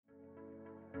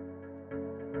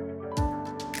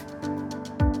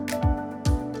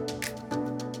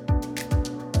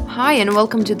Hi, and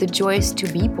welcome to the Joyous to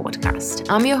Be podcast.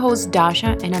 I'm your host,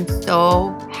 Dasha, and I'm so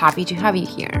happy to have you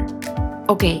here.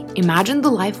 Okay, imagine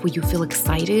the life where you feel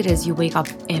excited as you wake up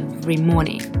every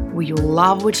morning, where you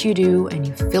love what you do and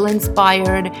you feel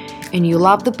inspired, and you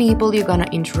love the people you're gonna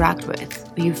interact with,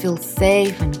 where you feel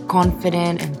safe and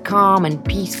confident and calm and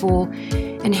peaceful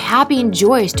and happy and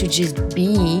joyous to just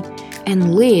be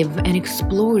and live and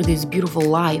explore this beautiful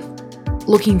life.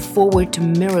 Looking forward to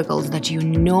miracles that you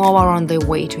know are on their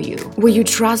way to you, where you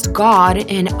trust God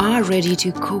and are ready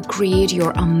to co-create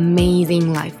your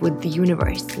amazing life with the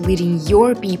universe, leading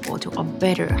your people to a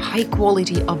better,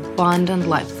 high-quality, abundant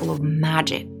life full of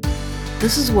magic.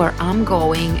 This is where I'm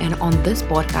going, and on this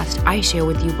podcast, I share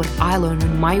with you what I learned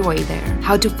on my way there.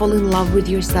 How to fall in love with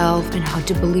yourself and how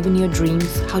to believe in your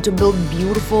dreams. How to build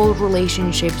beautiful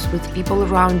relationships with people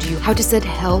around you. How to set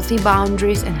healthy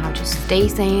boundaries and how to stay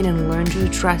sane and learn to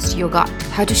trust your gut.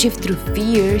 How to shift through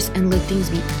fears and let things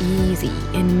be easy.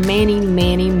 And many,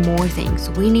 many more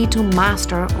things we need to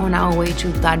master on our way to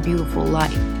that beautiful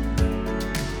life.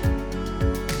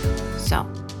 So,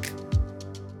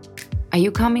 are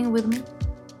you coming with me?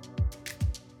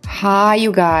 Hi,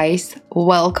 you guys.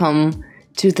 Welcome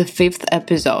to the 5th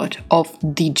episode of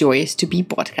the Joyous to Be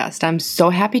podcast. I'm so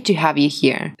happy to have you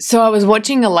here. So I was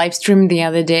watching a live stream the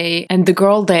other day, and the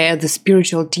girl there, the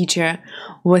spiritual teacher,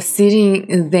 was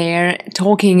sitting there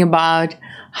talking about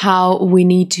how we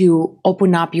need to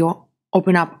open up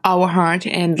our heart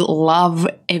and love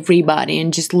everybody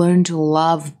and just learn to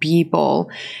love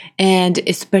people, and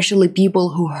especially people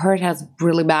who hurt us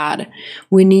really bad.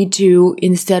 We need to,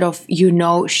 instead of,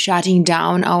 shutting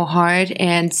down our heart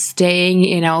and staying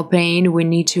in our pain, we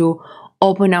need to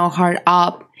open our heart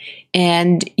up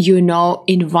and,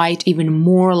 invite even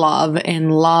more love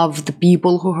and love the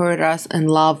people who hurt us and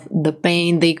love the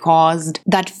pain they caused.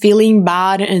 That feeling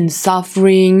bad and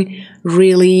suffering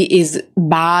really is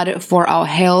bad for our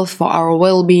health, for our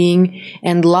well-being,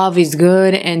 and love is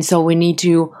good. And so we need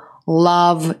to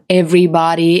love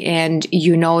everybody, and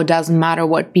it doesn't matter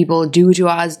what people do to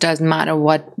us, doesn't matter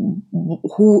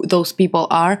who those people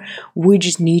are, we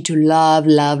just need to love.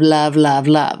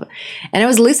 And I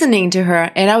was listening to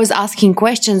her and I was asking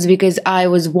questions because I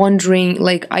was wondering,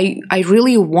 I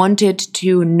really wanted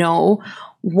to know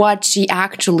what she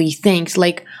actually thinks,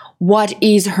 what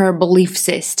is her belief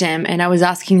system. And I was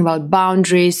asking about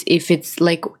boundaries, if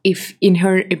in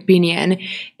her opinion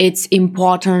it's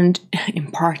important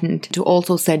to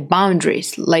also set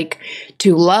boundaries,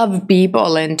 to love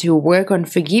people and to work on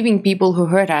forgiving people who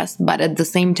hurt us, but at the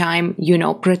same time,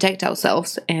 protect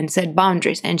ourselves and set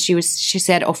boundaries. And she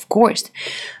said, of course,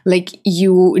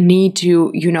 you need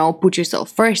to, put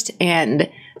yourself first and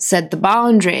set the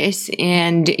boundaries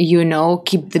and,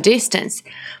 keep the distance.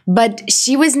 But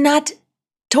she was not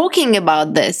talking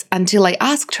about this until I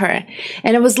asked her.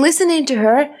 And I was listening to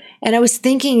her and I was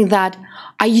thinking that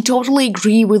I totally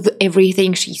agree with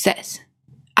everything she says.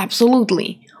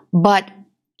 Absolutely. But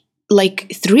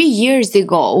 3 years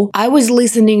ago, I was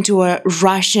listening to a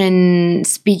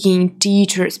Russian-speaking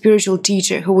teacher, spiritual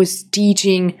teacher, who was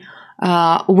teaching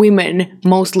women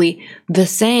mostly the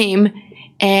same.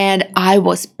 And I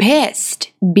was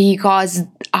pissed because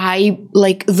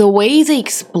the way they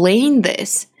explain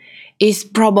this is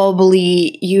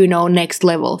probably, next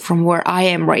level from where I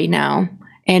am right now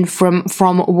and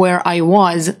from where I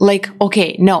was.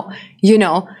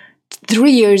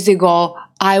 3 years ago,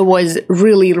 I was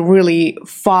really, really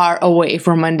far away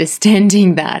from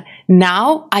understanding that.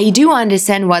 Now, I do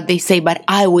understand what they say, but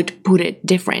I would put it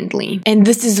differently. And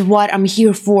this is what I'm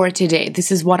here for today.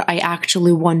 This is what I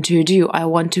actually want to do. I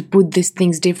want to put these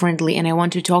things differently, and I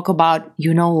want to talk about,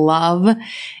 love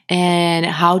and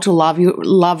how to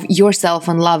love yourself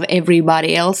and love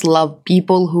everybody else, love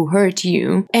people who hurt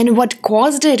you. And what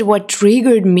caused it, what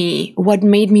triggered me, what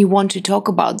made me want to talk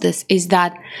about this is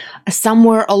that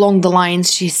somewhere along the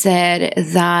lines, she said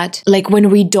that when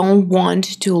we don't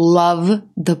want to love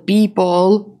the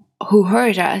people who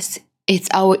hurt us, it's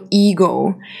our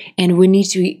ego, and we need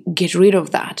to get rid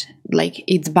of that.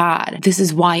 It's bad. This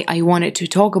is why I wanted to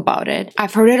talk about it.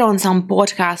 I've heard it on some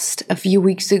podcast a few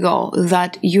weeks ago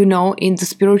that, in the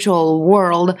spiritual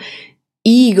world,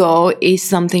 ego is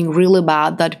something really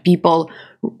bad that people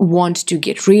want to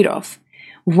get rid of.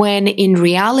 When in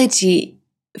reality,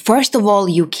 first of all,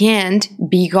 you can't,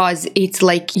 because it's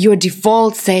your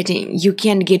default setting. You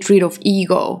can't get rid of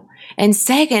ego. And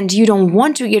second, you don't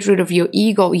want to get rid of your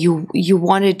ego. You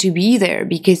want it to be there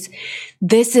because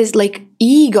this is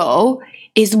ego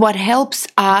is what helps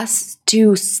us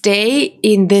to stay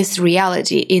in this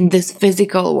reality, in this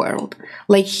physical world.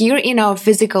 Like here in our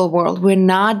physical world, we're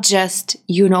not just,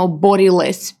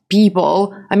 bodiless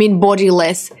people.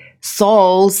 Bodiless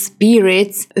souls,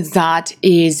 spirits, that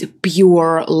is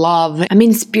pure love.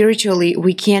 Spiritually,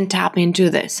 we can't tap into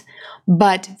this.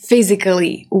 But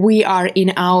physically, we are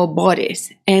in our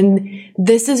bodies. And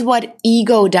this is what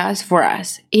ego does for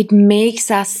us. It makes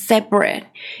us separate.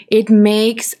 It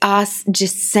makes us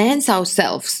just sense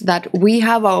ourselves that we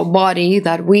have our body,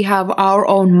 that we have our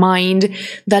own mind,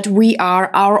 that we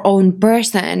are our own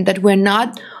person, that we're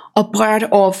not a part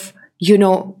of,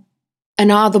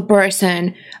 another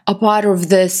person, a part of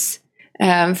this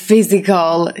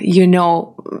physical,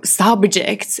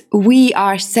 subjects. We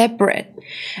are separate.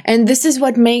 And this is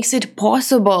what makes it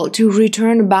possible to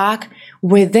return back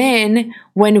within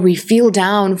when we feel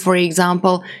down, for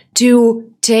example,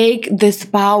 to take this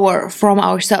power from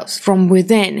ourselves, from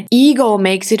within. Ego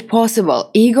makes it possible.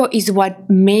 Ego is what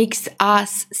makes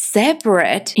us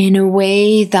separate in a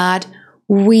way that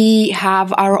we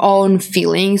have our own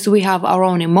feelings, we have our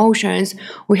own emotions,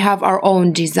 we have our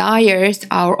own desires,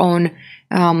 our own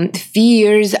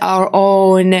fears, our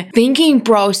own thinking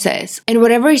process. And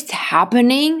whatever is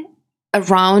happening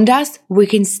around us, we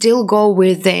can still go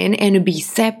within and be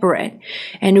separate.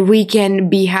 And we can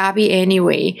be happy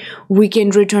anyway. We can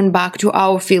return back to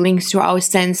our feelings, to our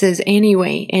senses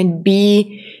anyway, and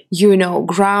be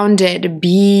grounded,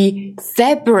 be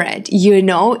separate,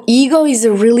 Ego is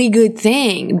a really good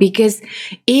thing because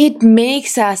it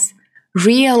makes us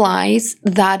realize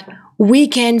that we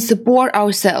can support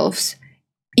ourselves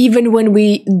even when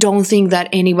we don't think that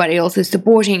anybody else is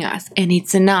supporting us. And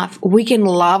it's enough. We can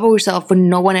love ourselves when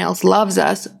no one else loves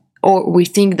us, or we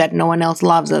think that no one else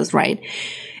loves us, right?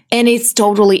 And it's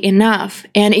totally enough.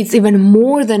 And it's even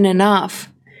more than enough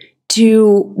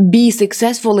to be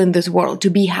successful in this world, to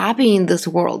be happy in this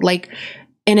world.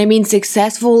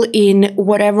 Successful in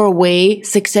whatever way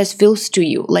success feels to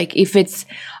you. Like if it's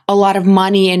a lot of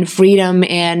money and freedom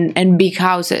and big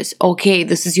houses, okay,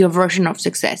 this is your version of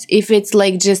success. If it's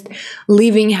like just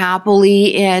living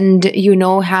happily and,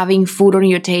 having food on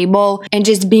your table and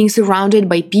just being surrounded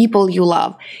by people you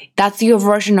love, that's your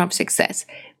version of success.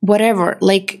 Whatever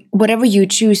you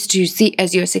choose to see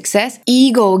as your success,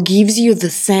 ego gives you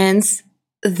the sense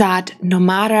that no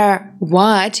matter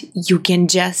what, you can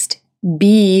just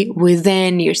be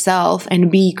within yourself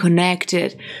and be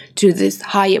connected to this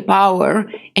higher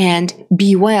power and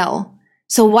be well.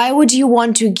 So why would you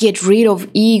want to get rid of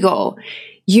ego?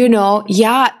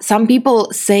 Some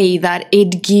people say that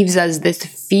it gives us this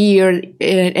fear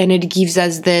and it gives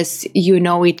us this,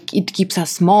 it keeps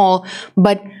us small,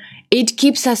 but it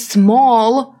keeps us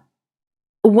small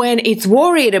when it's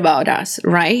worried about us,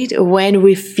 right? When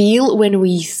we feel, when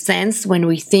we sense, when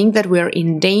we think that we're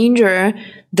in danger,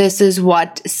 this is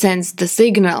what sends the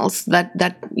signals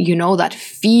that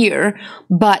fear.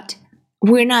 But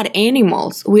we're not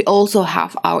animals. We also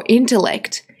have our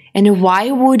intellect. And why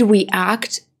would we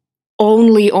act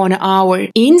only on our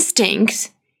instincts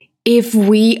if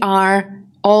we are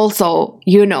also,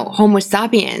 Homo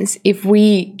sapiens, if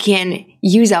we can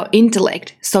use our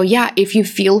intellect? So if you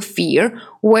feel fear,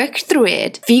 work through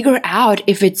it, figure out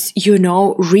if it's,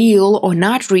 real or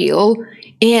not real.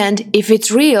 And if it's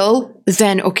real,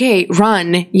 then okay,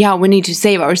 run. We need to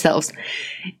save ourselves.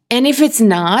 And if it's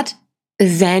not,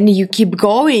 then you keep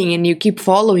going and you keep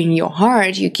following your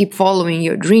heart, you keep following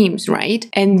your dreams, right?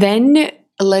 And then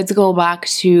let's go back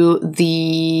to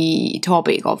the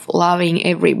topic of loving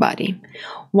everybody.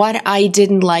 What I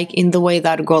didn't like in the way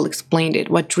that girl explained it,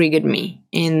 what triggered me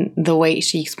in the way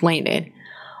she explained it,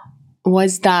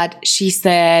 was that she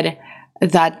said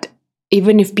that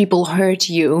even if people hurt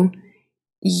you,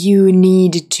 you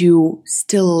need to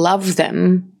still love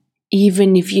them,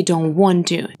 even if you don't want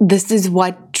to. This is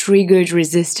what triggered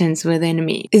resistance within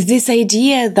me. Is this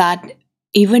idea that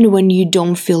even when you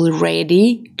don't feel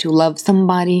ready to love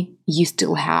somebody, you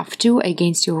still have to,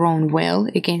 against your own will,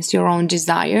 against your own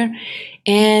desire.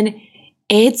 And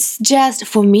it's just,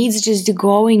 for me, it's just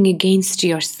going against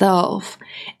yourself.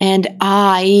 And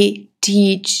I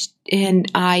teach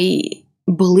and I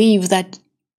believe that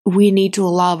we need to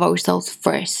love ourselves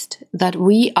first, that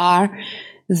we are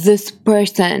this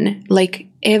person, like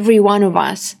every one of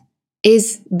us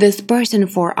is this person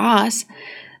for us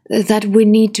that we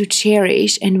need to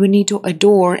cherish and we need to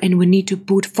adore and we need to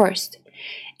put first.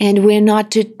 And we're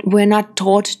not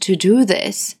taught to do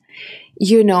this.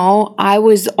 I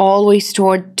was always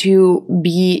taught to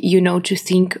be, to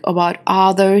think about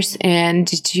others and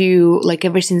to, like,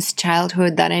 ever since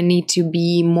childhood, that I need to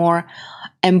be more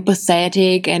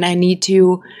empathetic and I need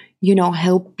to,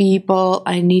 help people.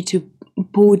 I need to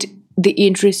put the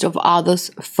interest of others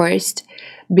first,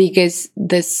 because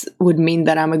this would mean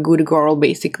that I'm a good girl,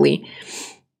 basically.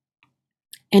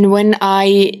 And when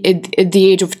I, at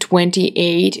the age of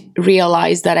 28,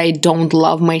 realized that I don't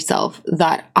love myself,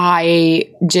 that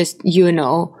I just,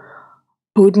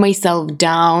 put myself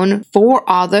down for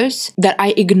others, that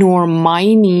I ignore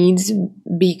my needs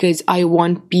because I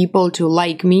want people to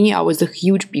like me. I was a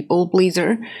huge people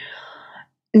pleaser.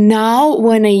 Now,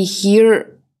 when I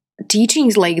hear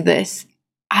teachings like this,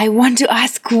 I want to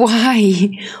ask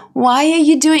why. Why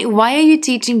are you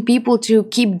teaching people to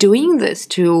keep doing this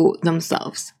to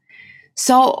themselves?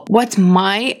 So, what's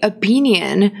my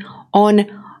opinion on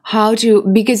how to,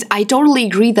 because I totally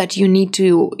agree that you need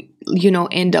to,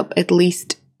 end up at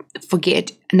least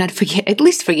forgiving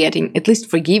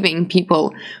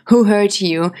people who hurt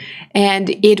you. And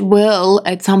it will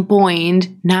at some point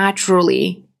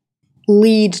naturally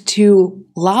lead to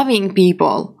loving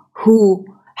people who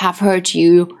have hurt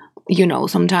you,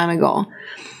 some time ago.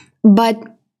 But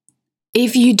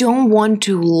if you don't want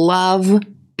to love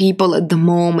people at the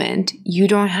moment, you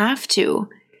don't have to.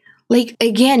 Like,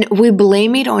 again, we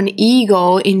blame it on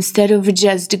ego instead of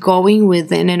just going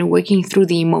within and working through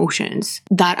the emotions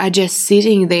that are just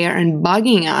sitting there and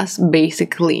bugging us,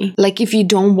 basically. Like, if you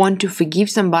don't want to forgive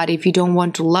somebody, if you don't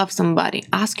want to love somebody,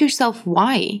 ask yourself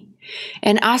why.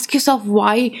 And ask yourself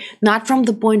why, not from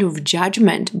the point of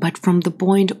judgment, but from the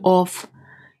point of,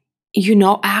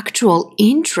 actual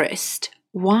interest.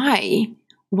 Why?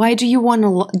 Why don't you want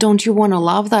to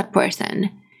love that person?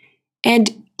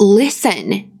 And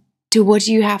listen to what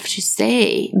you have to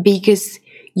say, because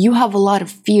you have a lot of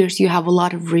fears, you have a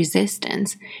lot of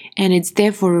resistance, and it's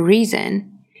there for a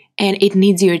reason. And it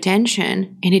needs your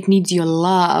attention, and it needs your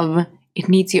love, it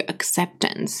needs your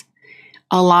acceptance.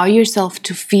 Allow yourself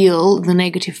to feel the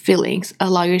negative feelings,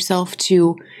 allow yourself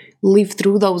to live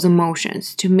through those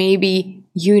emotions, to maybe,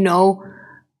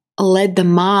 let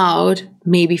them out,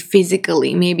 maybe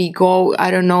physically, maybe go,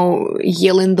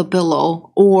 yell in the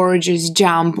pillow, or just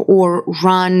jump, or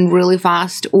run really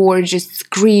fast, or just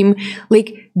scream.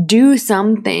 Like, do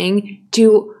something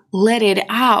to let it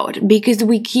out, because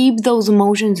we keep those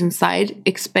emotions inside,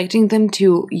 expecting them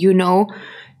to,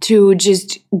 to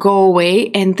just go away,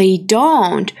 and they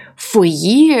don't for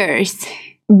years,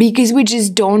 because we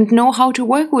just don't know how to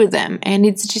work with them. And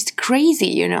it's just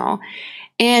crazy,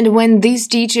 And when these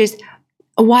teachers,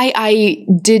 why I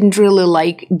didn't really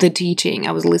like the teaching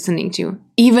I was listening to,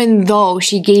 even though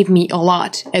she gave me a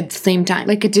lot at the same time.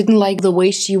 Like, I didn't like the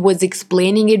way she was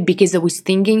explaining it, because I was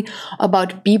thinking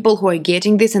about people who are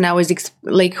getting this, and I was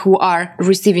who are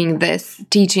receiving this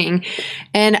teaching.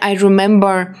 And I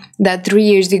remember that 3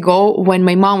 years ago, when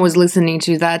my mom was listening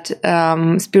to that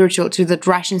to that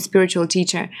Russian spiritual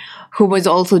teacher, who was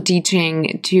also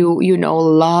teaching to,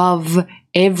 love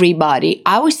everybody,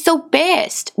 I was so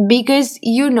pissed, because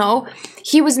he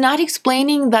was not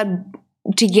explaining that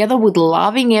together with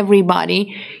loving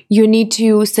everybody, you need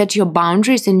to set your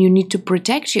boundaries and you need to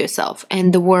protect yourself.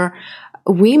 And there were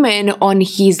women on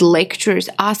his lectures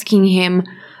asking him,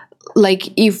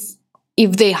 like, if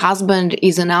their husband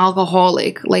is an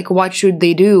alcoholic, like, what should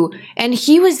they do? And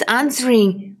he was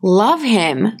answering, love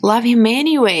him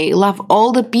anyway, love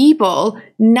all the people,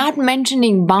 not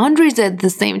mentioning boundaries at the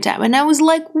same time. And I was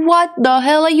like, what the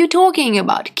hell are you talking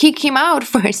about? Kick him out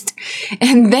first,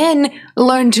 and then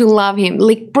learn to love him.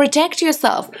 Like, protect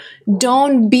yourself.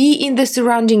 Don't be in the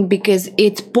surrounding, because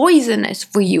it's poisonous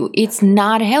for you. It's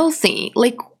not healthy.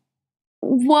 Like,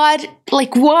 what?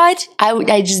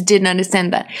 I just didn't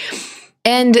understand that.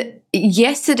 And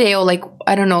yesterday, or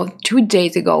 2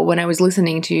 days ago, when I was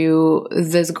listening to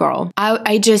this girl,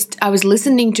 I was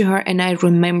listening to her, and I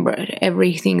remembered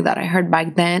everything that I heard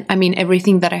back then. I mean,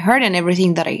 everything that I heard and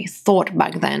everything that I thought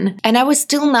back then. And I was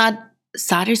still not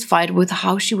satisfied with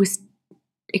how she was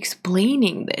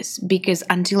explaining this, because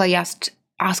until I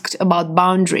asked about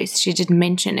boundaries, she didn't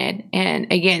mention it. And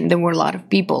again, there were a lot of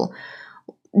people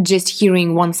just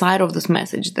hearing one side of this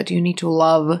message, that you need to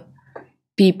love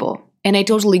people. And I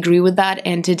totally agree with that.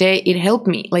 And today it helped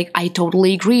me. Like, I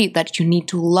totally agree that you need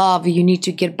to love, you need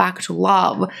to get back to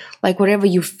love. Like, whatever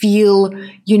you feel,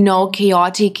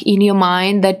 chaotic in your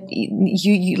mind, that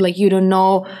you don't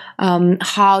know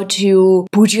how to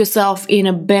put yourself in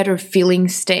a better feeling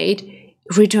state,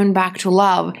 return back to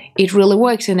love. It really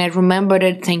works. And I remembered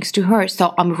it thanks to her.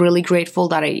 So I'm really grateful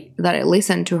that I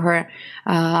listened to her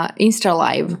Insta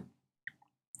Live.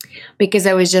 Because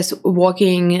I was just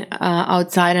walking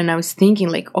outside, and I was thinking,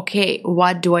 like, okay,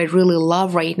 what do I really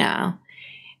love right now?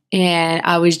 And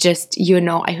I was just,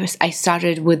 I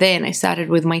started within. I started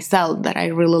with myself, that I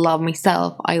really love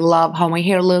myself. I love how my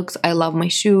hair looks. I love my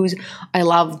shoes. I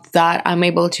love that I'm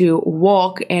able to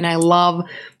walk. And I love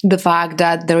the fact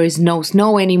that there is no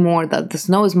snow anymore, that the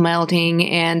snow is melting.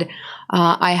 And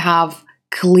I have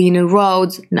cleaner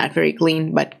roads, not very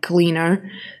clean, but cleaner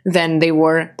than they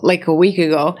were like a week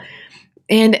ago.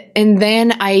 And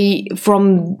then I,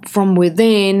 from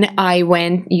within, I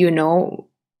went,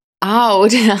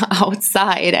 out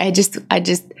outside. I just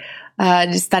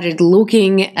started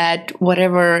looking at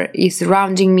whatever is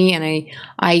surrounding me, and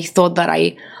I thought that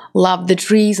I love the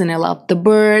trees, and I love the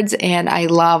birds, and I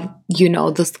love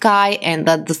the sky, and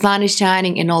that the sun is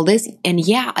shining and all this. And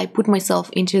yeah, I put myself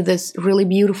into this really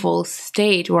beautiful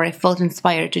state where I felt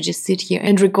inspired to just sit here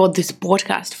and record this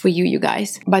podcast for you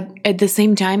guys. But at the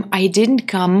same time, I didn't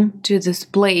come to this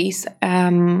place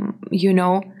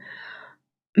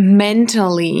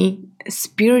mentally,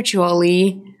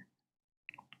 spiritually,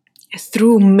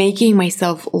 through making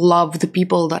myself love the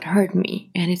people that hurt me.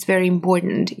 And it's very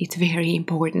important. It's very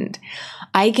important.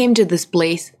 I came to this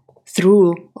place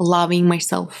through loving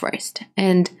myself first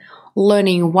and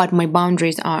learning what my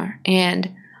boundaries are,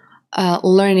 and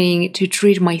learning to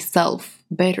treat myself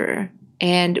better.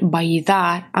 And by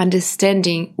that,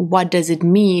 understanding what does it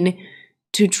mean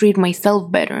to treat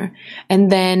myself better, and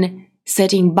then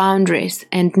setting boundaries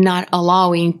and not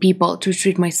allowing people to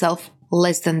treat myself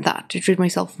less than that, to treat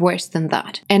myself worse than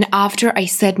that. And after I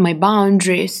set my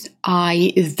boundaries,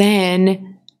 I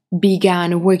then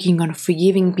began working on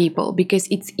forgiving people, because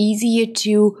it's easier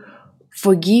to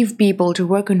forgive people, to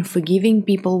work on forgiving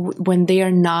people when they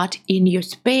are not in your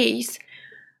space,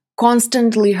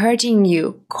 constantly hurting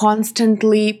you,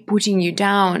 constantly putting you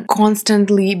down,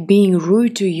 constantly being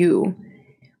rude to you.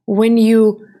 When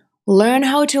you learn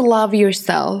how to love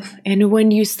yourself, and when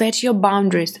you set your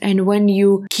boundaries, and when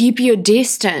you keep your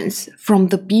distance from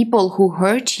the people who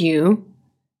hurt you,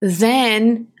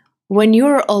 then when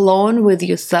you're alone with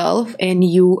yourself and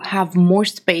you have more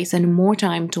space and more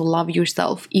time to love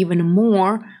yourself even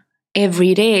more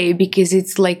every day, because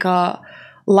it's like a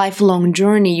lifelong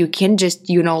journey. You can't just,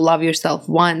 love yourself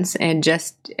once and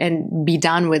be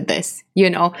done with this,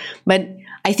 But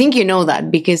I think you know that,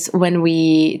 because when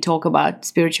we talk about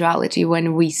spirituality,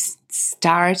 when we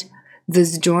start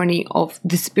this journey of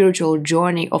the spiritual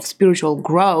journey of spiritual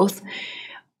growth,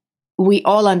 we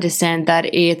all understand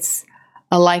that it's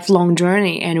a lifelong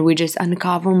journey, and we just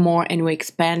uncover more, and we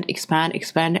expand,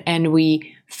 and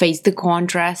we face the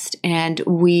contrast, and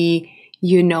we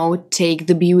take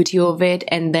the beauty of it,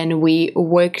 and then we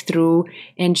work through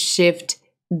and shift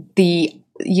the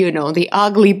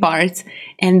ugly parts,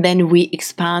 and then we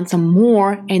expand some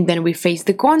more, and then we face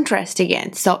the contrast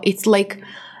again. So it's like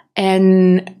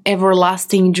an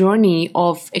everlasting journey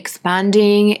of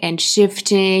expanding and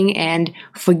shifting and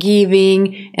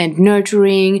forgiving and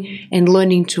nurturing and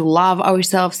learning to love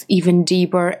ourselves even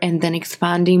deeper, and then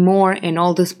expanding more. And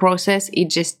all this process, it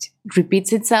just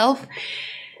repeats itself.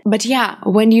 But yeah,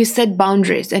 when you set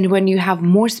boundaries, and when you have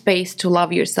more space to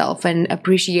love yourself and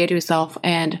appreciate yourself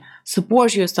and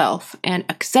support yourself and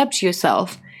accept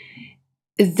yourself,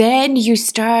 then you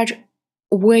start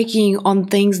working on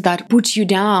things that put you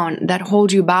down, that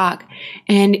hold you back.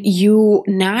 And you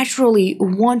naturally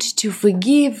want to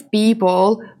forgive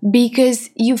people, because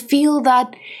you feel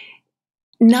that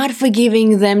not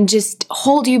forgiving them just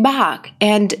holds you back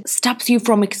and stops you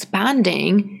from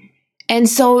expanding. And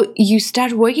so you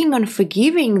start working on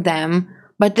forgiving them,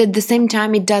 but at the same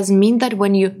time, it does mean that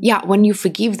when you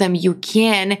forgive them, you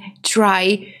can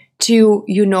try to,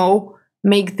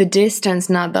 make the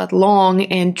distance not that long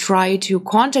and try to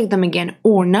contact them again,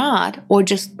 or not, or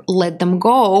just let them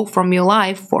go from your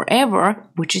life forever,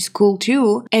 which is cool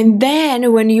too. And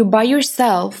then when you're by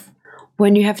yourself,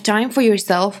 when you have time for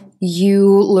yourself,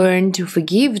 you learn to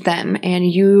forgive them, and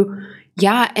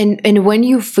and when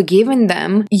you've forgiven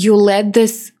them, you let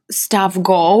this stuff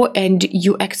go, and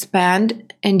you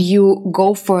expand, and you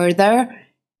go further.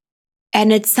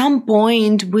 And at some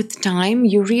point with time,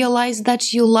 you realize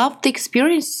that you love the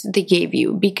experience they gave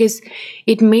you, because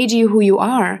it made you who you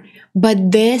are.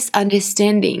 But this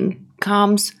understanding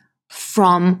comes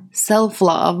from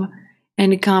self-love,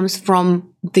 and it comes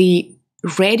from the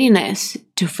readiness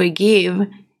to forgive,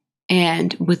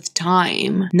 and with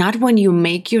time. Not when you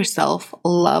make yourself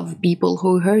love people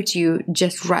who hurt you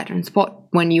just right on spot,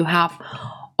 when you have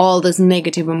all those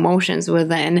negative emotions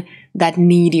within that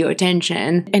need your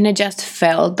attention. And I just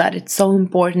felt that it's so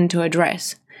important to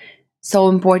address, so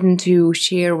important to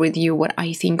share with you what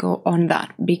I think on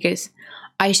that, because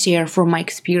I share from my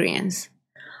experience.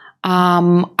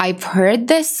 I've heard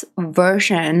this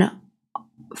version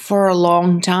for a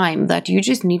long time that you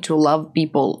just need to love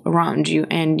people around you.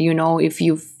 And if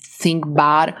you think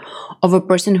bad of a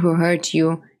person who hurt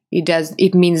you,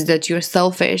 it means that you're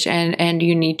selfish, and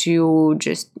you need to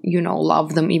just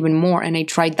love them even more. And I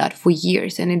tried that for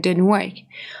years and it didn't work,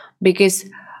 because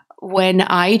when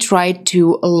I tried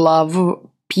to love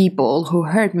people who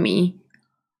hurt me,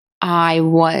 I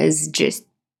was just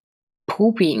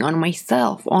pooping on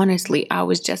myself. Honestly, I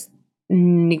was just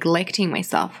neglecting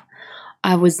myself.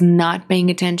 I was not paying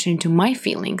attention to my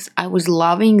feelings. I was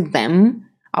loving them.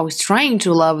 I was trying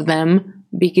to love them,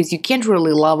 because you can't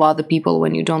really love other people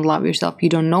when you don't love yourself. You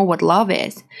don't know what love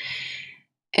is.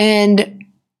 And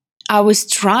I was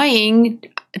trying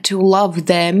to love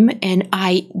them, and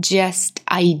I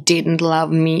didn't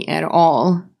love me at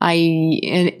all.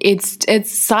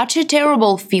 It's such a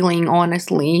terrible feeling,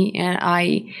 honestly, and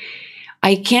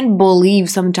I can't believe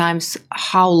sometimes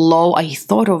how low I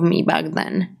thought of me back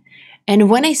then. And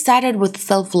when I started with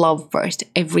self-love first,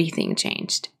 everything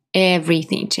changed.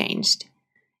 Everything changed.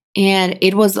 And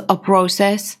it was a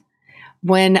process.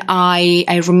 When I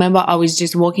remember I was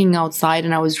just walking outside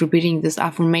and I was repeating this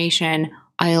affirmation,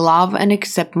 I love and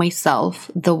accept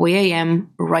myself the way I am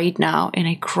right now, and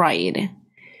I cried.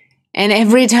 And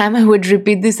every time I would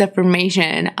repeat this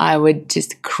affirmation, I would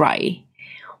just cry,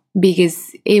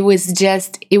 because it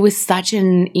was such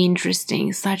an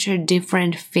interesting, such a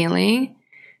different feeling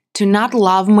to not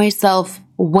love myself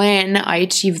when I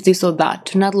achieve this or that,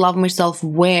 to not love myself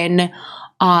when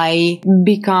I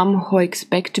become who I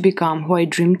expect to become, who I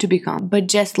dream to become, but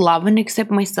just love and accept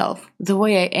myself the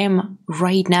way I am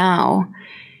right now.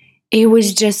 It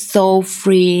was just so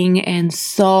freeing, and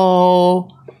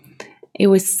it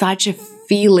was such a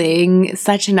feeling,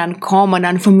 such an uncommon,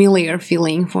 unfamiliar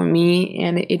feeling for me,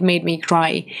 and it made me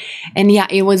cry. And yeah,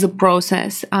 it was a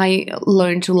process. I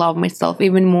learned to love myself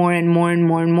even more and more and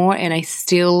more and more, and I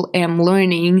still am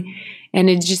learning. And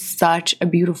it's just such a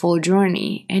beautiful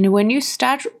journey. And when you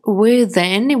start with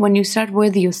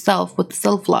yourself, with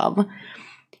self-love,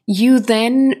 you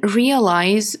then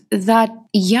realize that,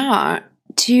 yeah,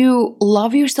 to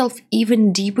love yourself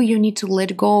even deeper, you need to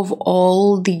let go of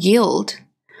all the guilt,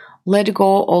 let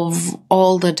go of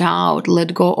all the doubt,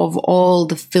 let go of all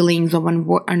the feelings of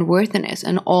unworthiness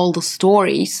and all the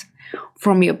stories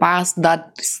from your past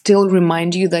that still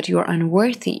remind you that you're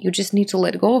unworthy. You just need to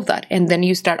let go of that. And then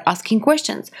you start asking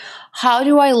questions. How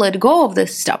do I let go of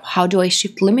this stuff? How do I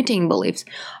shift limiting beliefs?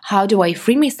 How do I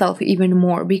free myself even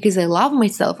more? Because I love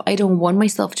myself. I don't want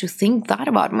myself to think that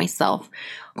about myself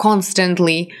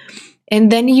constantly.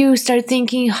 And then you start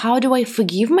thinking, how do I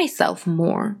forgive myself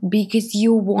more? Because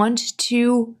you want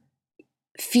to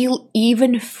feel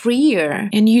even freer,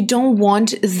 and you don't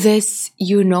want this,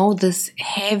 this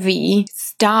heavy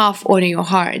stuff on your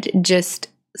heart just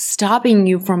stopping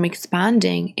you from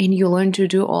expanding, and you learn to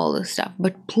do all this stuff.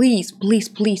 But please, please,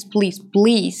 please, please,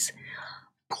 please,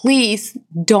 please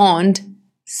don't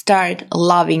start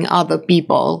loving other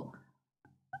people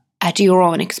at your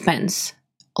own expense.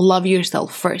 Love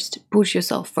yourself first. Push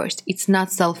yourself first. It's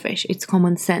not selfish. It's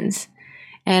common sense.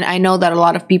 And I know that a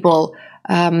lot of people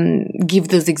give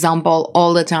this example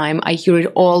all the time. I hear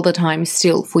it all the time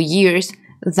still for years,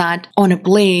 that on a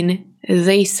plane,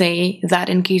 they say that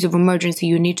in case of emergency,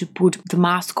 you need to put the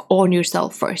mask on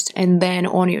yourself first, and then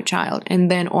on your child, and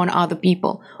then on other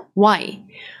people. Why?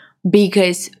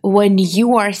 Because when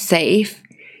you are safe,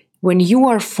 when you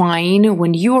are fine,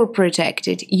 when you are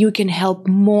protected, you can help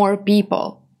more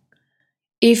people.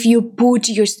 If you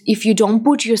don't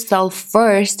put yourself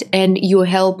first and you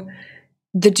help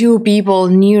the two people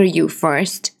near you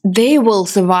first, they will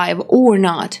survive or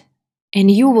not, and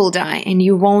you will die, and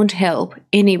you won't help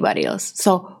anybody else.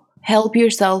 So help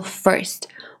yourself first.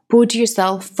 Put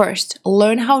yourself first.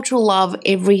 Learn how to love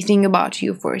everything about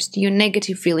you first. Your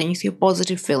negative feelings, your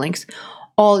positive feelings,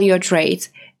 all your traits,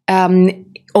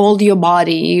 all your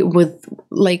body with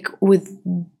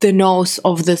the nose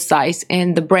of this size,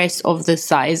 and the breasts of this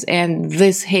size, and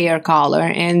this hair color,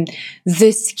 and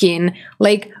this skin.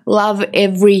 Love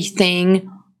everything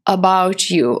about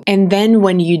you. And then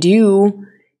when you do,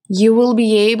 you will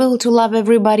be able to love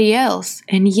everybody else.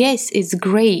 And yes, it's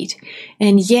great.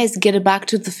 And yes, get back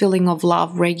to the feeling of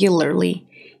love regularly.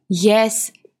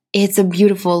 Yes, it's a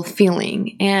beautiful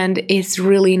feeling, and it's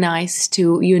really nice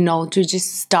to, to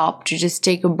just stop, to just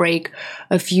take a break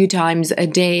a few times a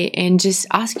day and just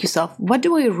ask yourself, what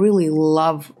do I really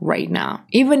love right now?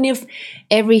 Even if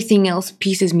everything else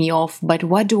pisses me off, but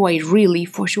what do I really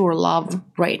for sure love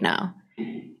right now?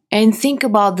 And think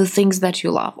about the things that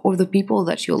you love, or the people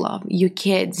that you love, your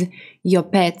kids, your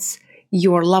pets,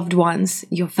 your loved ones,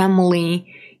 your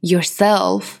family,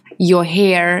 yourself, your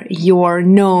hair, your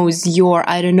nose,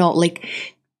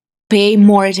 pay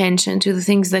more attention to the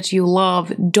things that you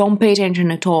love. Don't pay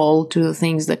attention at all to the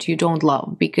things that you don't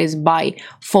love, because by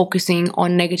focusing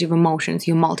on negative emotions,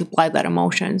 you multiply that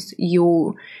emotions.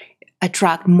 You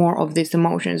attract more of these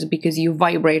emotions because you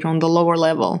vibrate on the lower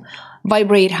level.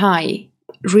 Vibrate high.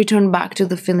 Return back to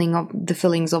the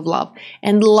feelings of love,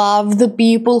 and love the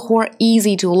people who are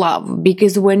easy to love,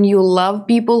 because when you love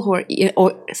people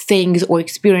or things or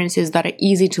experiences that are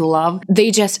easy to love, they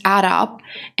just add up,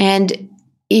 and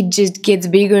it just gets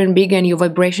bigger and bigger, and your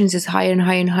vibrations is higher and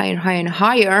higher and higher and higher and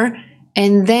higher,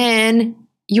 and then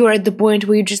you're at the point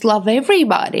where you just love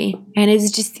everybody, and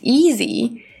it's just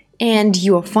easy, and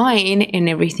you're fine, and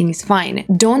everything's fine.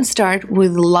 Don't start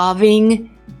with loving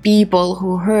people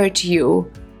who hurt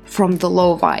you from the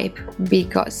low vibe,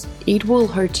 because it will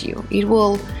hurt you. It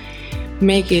will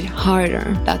make it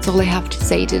harder. That's all I have to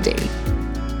say today.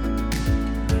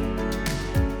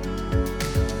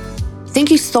 Thank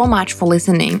you so much for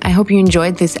listening. I hope you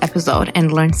enjoyed this episode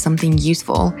and learned something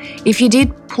useful. If you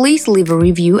did, please leave a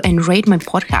review and rate my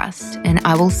podcast, and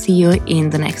I will see you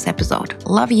in the next episode.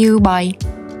 Love you. Bye.